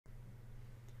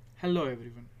Hello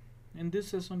everyone. In this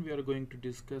session we are going to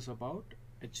discuss about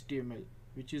HTML,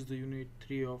 which is the unit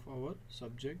 3 of our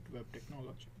subject web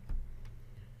technology.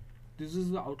 This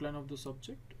is the outline of the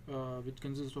subject, which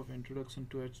consists of introduction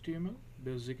to HTML,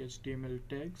 basic HTML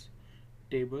tags,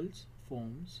 tables,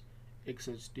 forms,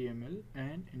 XHTML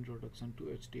and introduction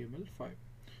to HTML5.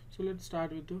 So let's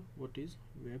start with what is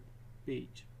web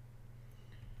page.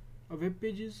 A web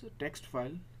page is a text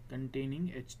file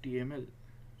containing HTML.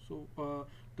 So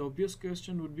the obvious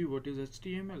question would be, what is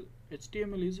HTML?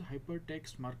 HTML is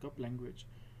hypertext markup language,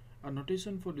 a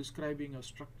notation for describing a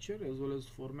structure as well as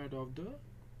format of the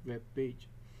web page.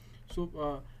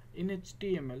 So in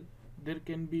HTML there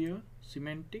can be a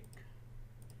semantic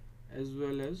as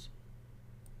well as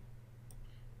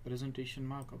presentation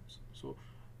markups. So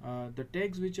the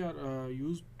tags which are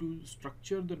used to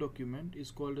structure the document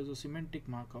is called as a semantic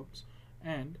markups,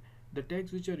 and the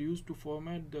tags which are used to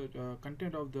format the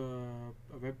content of the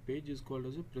web page is called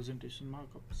as a presentation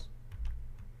markups.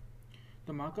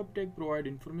 The markup tag provide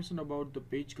information about the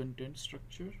page content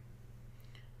structure.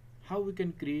 How we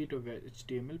can create a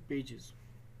HTML pages?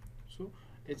 So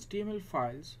HTML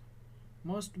files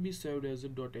must be saved as a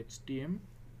 .htm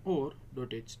or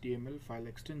 .html file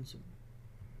extension.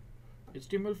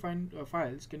 HTML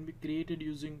files can be created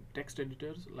using text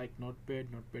editors like Notepad,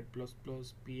 Notepad++,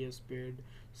 PSPad,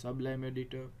 Sublime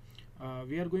editor.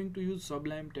 We are going to use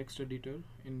Sublime text editor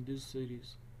in this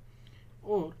series.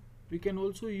 Or we can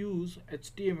also use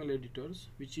HTML editors,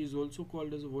 which is also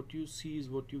called as what you see is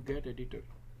what you get editor.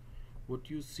 What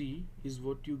you see is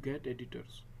what you get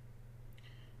editors.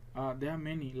 There are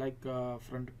many like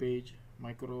Front Page,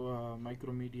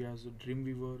 Micromedia's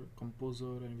Dreamweaver,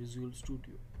 Composer and Visual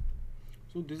Studio.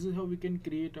 So this is how we can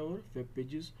create our web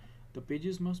pages. The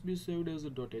pages must be saved as a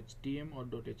 .htm or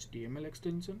 .html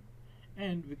extension,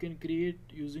 and we can create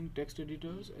using text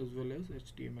editors as well as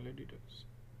HTML editors.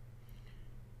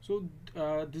 So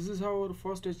this is how our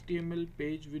first HTML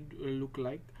page would look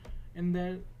like. In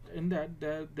that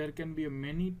there can be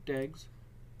many tags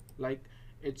like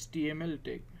HTML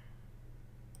tag,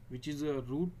 which is a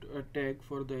root tag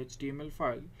for the HTML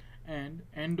file, and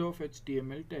end of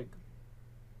HTML tag.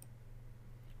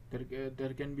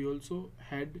 There can be also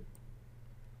head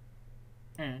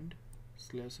and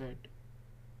 /head.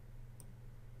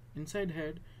 Inside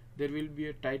head there will be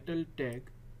a title tag,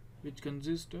 which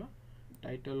consists a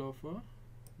title of a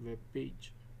web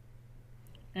page,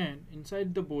 and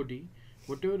inside the body,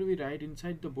 whatever we write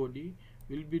inside the body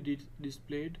will be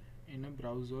displayed in a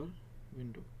browser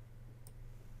window.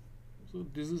 So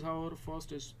this is how our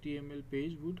first HTML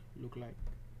page would look like.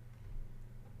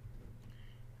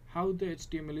 How the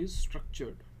HTML is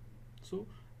structured? So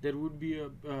there would be a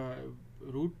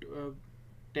root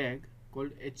tag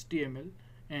called HTML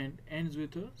and ends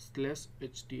with a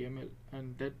 /HTML,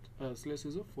 and that slash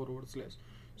is a forward slash.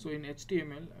 So in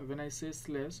HTML, when I say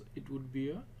slash, it would be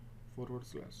a forward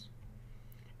slash.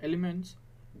 Elements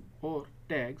or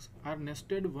tags are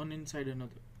nested one inside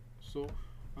another. So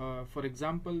for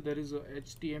example, there is a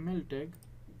HTML tag.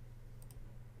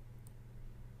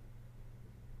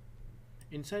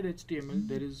 Inside HTML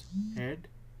there is head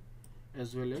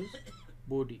as well as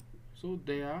body, so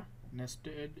they are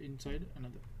nested inside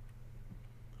another.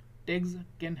 Tags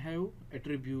can have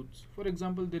attributes. For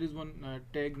example, there is one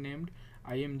tag named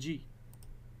img.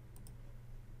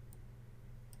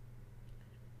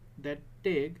 That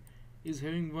tag is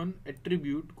having one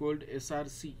attribute called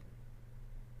src,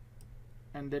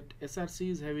 and that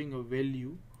src is having a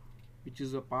value which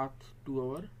is a path to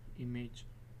our image.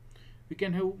 We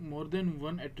can have more than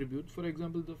one attribute. For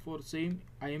example, for same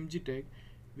img tag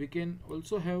we can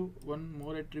also have one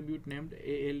more attribute named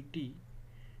alt,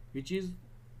 which is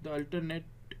the alternate.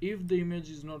 If the image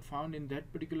is not found in that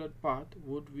particular path,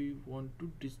 what we want to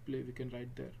display, we can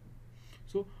write there.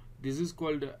 So this is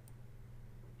called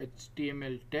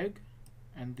HTML tag,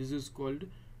 and this is called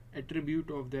attribute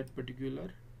of that particular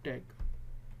tag.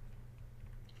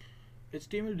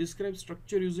 HTML describes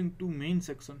structure using two main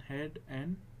sections, head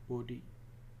and body.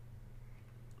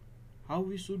 How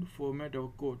we should format our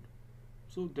code?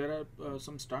 So there are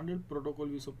some standard protocol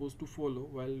we are supposed to follow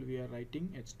while we are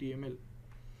writing HTML.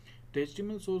 The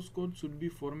HTML source code should be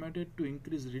formatted to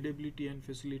increase readability and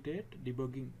facilitate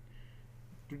debugging.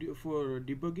 For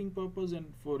debugging purpose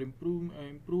and for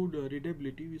improved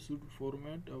readability, we should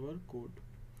format our code.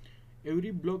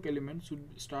 Every block element should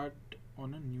start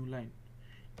on a new line.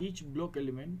 Each block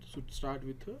element should start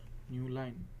with a new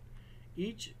line.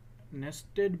 Each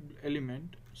nested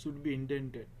element should be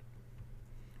indented.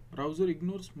 Browser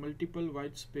ignores multiple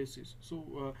white spaces,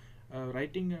 so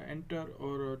writing enter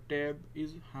or tab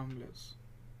is harmless.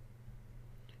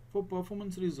 For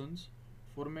performance reasons,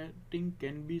 formatting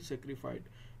can be sacrificed.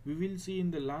 We will see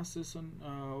in the last session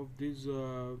of this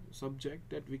subject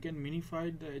that we can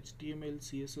minify the HTML,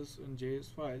 CSS and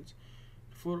JS files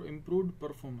for improved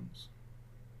performance.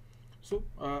 So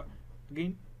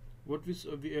again, what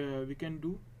we can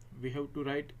do, we have to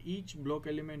write each block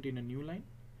element in a new line,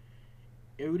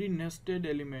 every nested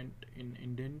element in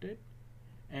indented,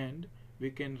 and we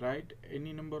can write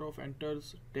any number of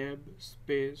enters, tab,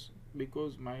 space,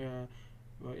 because my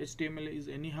HTML is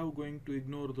anyhow going to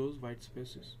ignore those white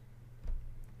spaces.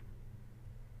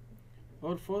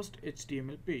 Our first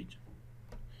HTML page.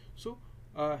 So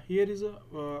here is a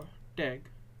tag.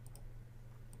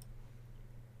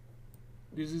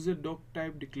 This is a doc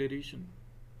type declaration.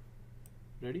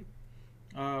 Ready?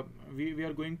 We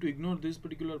are going to ignore this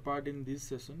particular part in this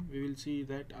session. We will see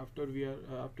that after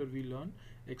we learn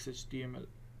XHTML.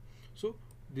 So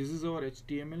this is our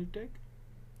HTML tag,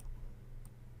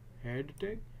 head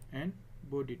tag and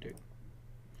body tag.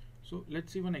 So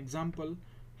let's see one example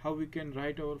how we can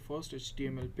write our first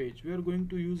HTML page. We are going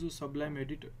to use a Sublime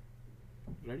editor.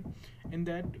 Right? In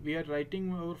that we are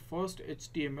writing our first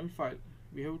HTML file.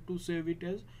 We have to save it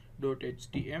as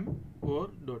 .htm or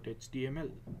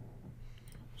 .html.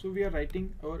 So we are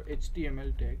writing our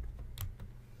HTML tag.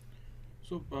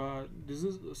 So this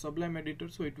is Sublime editor,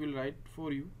 so it will write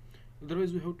for you.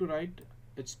 Otherwise we have to write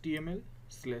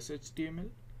HTML/HTML,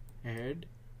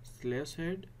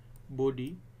 head/head,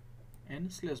 body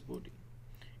and/body.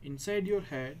 Inside your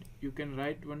head you can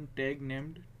write one tag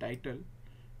named title,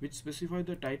 which specify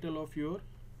the title of your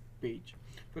page.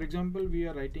 For example, we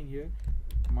are writing here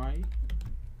my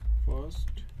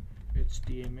first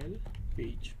HTML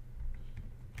page.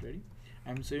 Ready?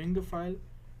 I am saving the file.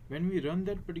 When we run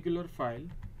that particular file,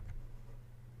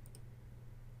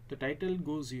 the title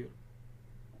goes here,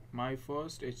 my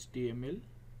first HTML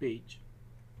page.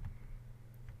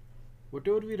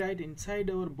 Whatever we write inside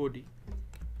our body,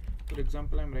 for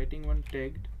example, I am writing one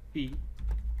tagged P,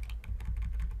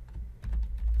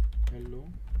 hello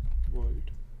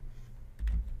world.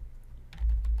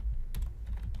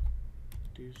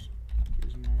 This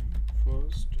is my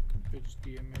first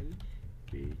HTML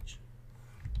page.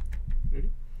 Ready?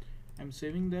 I'm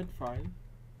saving that file,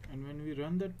 and when we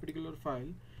run that particular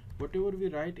file, whatever we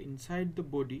write inside the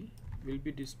body will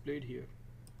be displayed here.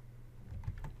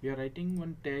 We are writing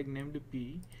one tag named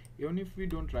P. Even if we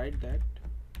don't write that,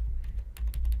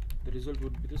 the result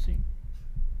would be the same.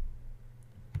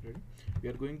 Ready? We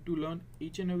are going to learn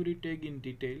each and every tag in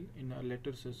detail in our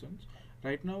later sessions.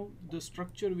 Right now the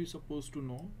structure we supposed to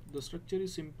know. The structure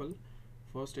is simple.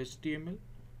 First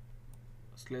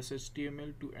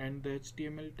HTML/HTML to end the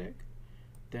HTML tag,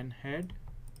 then head/head,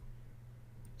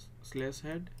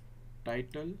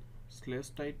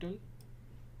 title/title,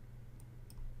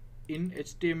 in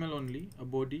HTML only a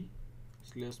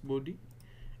body/body,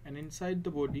 and inside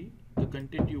the body the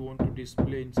content you want to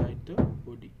display inside the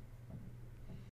body.